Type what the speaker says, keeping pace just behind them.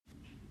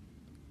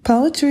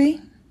Poetry.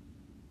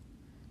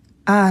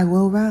 I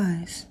will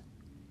rise.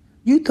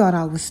 You thought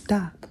I would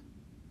stop.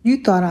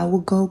 You thought I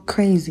would go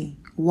crazy,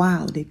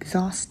 wild,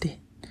 exhausted.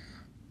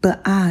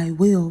 But I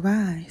will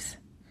rise,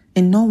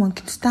 and no one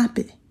can stop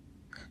it.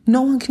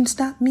 No one can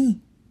stop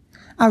me.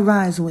 I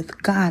rise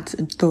with God's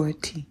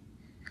authority.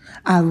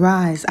 I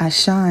rise, I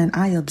shine,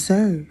 I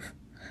observe.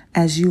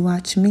 As you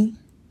watch me,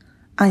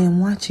 I am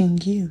watching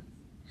you.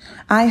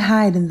 I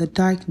hide in the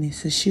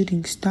darkness, a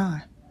shooting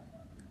star.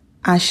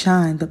 I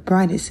shine the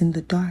brightest in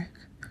the dark.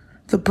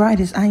 The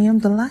brightest, I am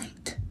the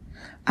light.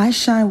 I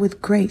shine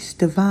with grace,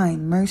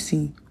 divine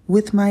mercy.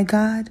 With my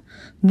God,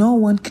 no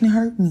one can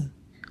hurt me,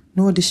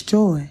 nor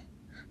destroy.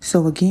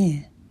 So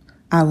again,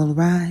 I will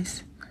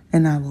rise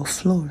and I will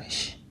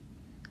flourish.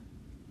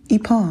 E.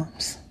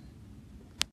 Palms.